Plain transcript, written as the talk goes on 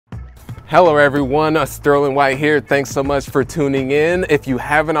Hello everyone, Sterling White here. Thanks so much for tuning in. If you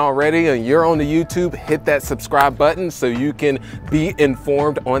haven't already and you're on the YouTube, hit that subscribe button so you can be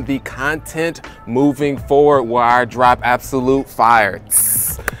informed on the content moving forward where I drop absolute fire.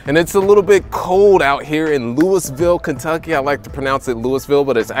 And it's a little bit cold out here in Louisville, Kentucky. I like to pronounce it Louisville,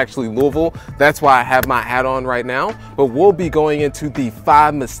 but it's actually Louisville. That's why I have my hat on right now. But we'll be going into the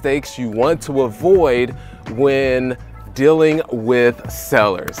 5 mistakes you want to avoid when dealing with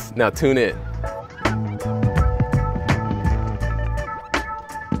sellers. Now tune in.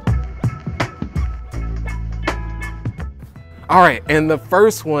 All right, and the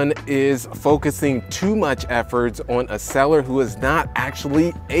first one is focusing too much efforts on a seller who is not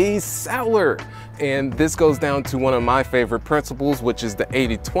actually a seller. And this goes down to one of my favorite principles, which is the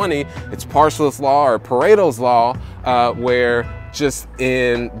 80-20. It's Parshall's law or Pareto's law, where just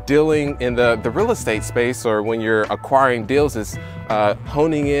in dealing in the real estate space or when you're acquiring deals is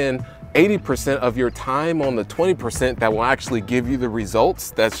honing in 80% of your time on the 20% that will actually give you the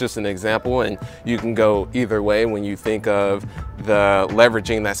results. That's just an example, and you can go either way when you think of the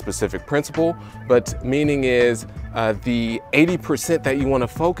leveraging that specific principle. But meaning is the 80% that you want to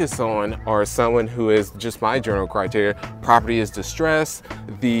focus on are someone who is just my general criteria. Property is distressed.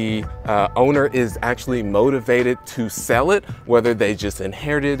 The owner is actually motivated to sell it, whether they just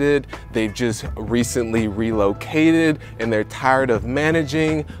inherited it, they've just recently relocated and they're tired of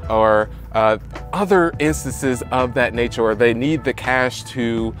managing, or other instances of that nature, or they need the cash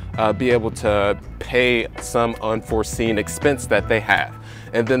to be able to pay some unforeseen expense that they have.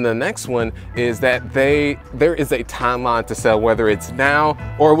 And then the next one is that there is a timeline to sell, whether it's now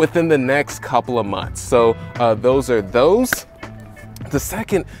or within the next couple of months. So those are those. The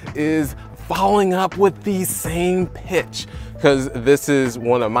second is following up with the same pitch, because this is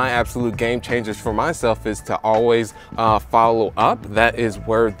one of my absolute game changers for myself, is to always follow up. That is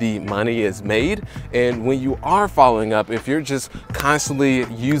where the money is made. And when you are following up, if you're just constantly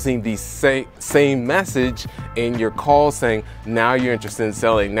using the same message in your call saying, now you're interested in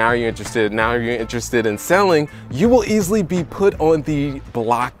selling, now you're interested in selling, you will easily be put on the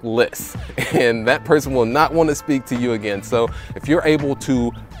block list and that person will not want to speak to you again. So if you're able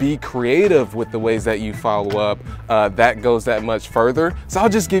to be creative with the ways that you follow up, that goes that much further. So I'll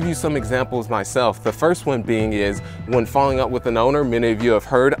just give you some examples myself. The first one being is when following up with an owner. Many of you have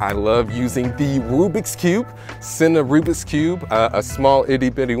heard I love using the Rubik's Cube. Send a Rubik's Cube, a small itty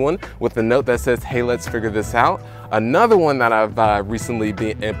bitty one with a note that says, hey, let's figure this out. Another one that I've recently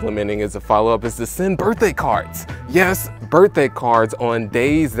been implementing as a follow-up is to send birthday cards. Yes, birthday cards on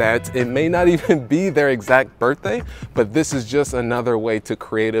days that it may not even be their exact birthday, but this is just another way to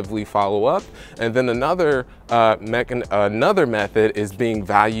creatively follow up. And then another method is being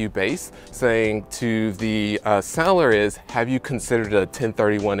value-based, saying to the seller is, have you considered a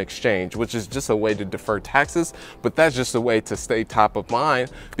 1031 exchange, which is just a way to defer taxes, but that's just a way to stay top of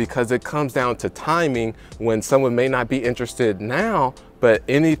mind, because it comes down to timing when someone may not be interested now, but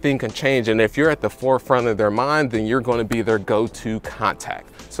anything can change. And if you're at the forefront of their mind, then you're going to be their go-to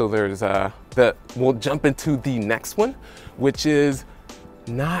contact. So there's we'll jump into the next one, which is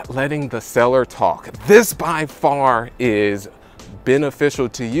not letting the seller talk. This by far is beneficial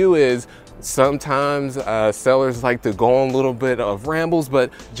to you. Is sometimes sellers like to go on a little bit of rambles,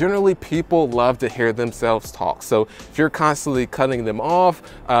 but generally people love to hear themselves talk. So if you're constantly cutting them off,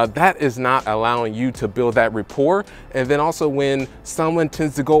 that is not allowing you to build that rapport. And then also when someone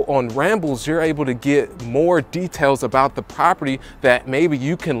tends to go on rambles, you're able to get more details about the property that maybe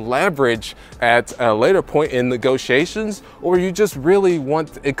you can leverage at a later point in negotiations, or you just really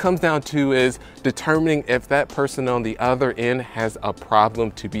want, it comes down to is determining if that person on the other end has a problem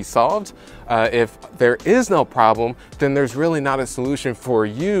to be solved. If there is no problem, then there's really not a solution for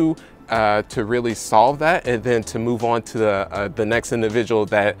you to really solve that, and then to move on to the next individual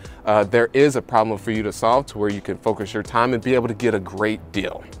that there is a problem for you to solve, to where you can focus your time and be able to get a great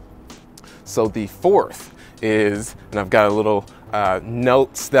deal. So the fourth is, and I've got a little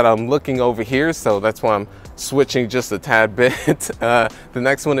notes that I'm looking over here, so that's why I'm switching just a tad bit. The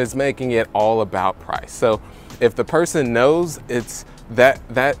next one is making it all about price. So if the person knows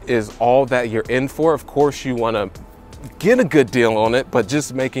that is all that you're in for, of course you want to get a good deal on it, but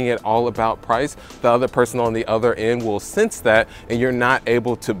just making it all about price, the other person on the other end will sense that, and you're not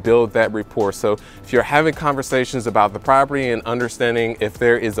able to build that rapport. So if you're having conversations about the property and understanding if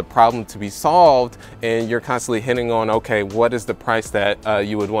there is a problem to be solved, and you're constantly hitting on, okay, what is the price that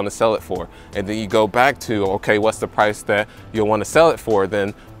you would want to sell it for? And then you go back to, okay, what's the price that you'll want to sell it for?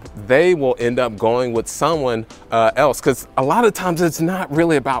 Then they will end up going with someone else, because a lot of times it's not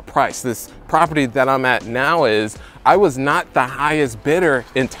really about price. This property that I'm at now is I was not the highest bidder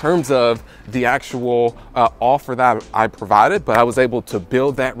in terms of the actual offer that I provided, but I was able to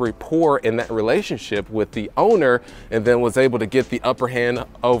build that rapport and that relationship with the owner, and then was able to get the upper hand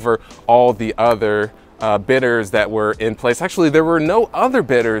over all the other bidders that were in place. Actually, there were no other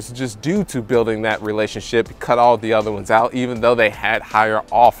bidders just due to building that relationship, cut all the other ones out, even though they had higher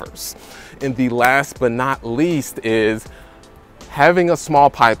offers. And the last but not least is having a small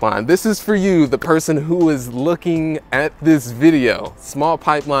pipeline. This is for you, the person who is looking at this video. Small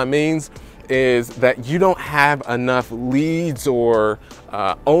pipeline means is that you don't have enough leads or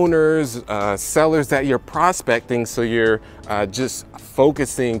owners, sellers that you're prospecting, so you're just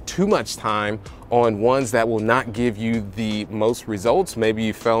focusing too much time on ones that will not give you the most results. Maybe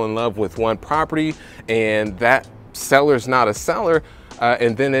you fell in love with one property and that seller's not a seller,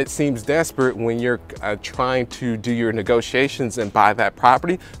 and then it seems desperate when you're trying to do your negotiations and buy that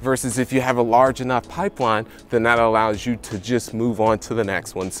property, versus if you have a large enough pipeline, then that allows you to just move on to the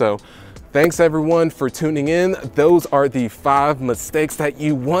next one. So thanks everyone for tuning in. Those are the 5 mistakes that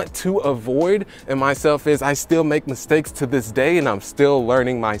you want to avoid. And myself is, I still make mistakes to this day and I'm still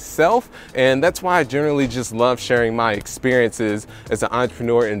learning myself. And that's why I generally just love sharing my experiences as an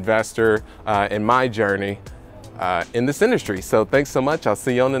entrepreneur, investor, in my journey in this industry. So thanks so much. I'll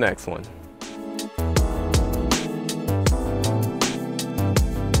see you on the next one.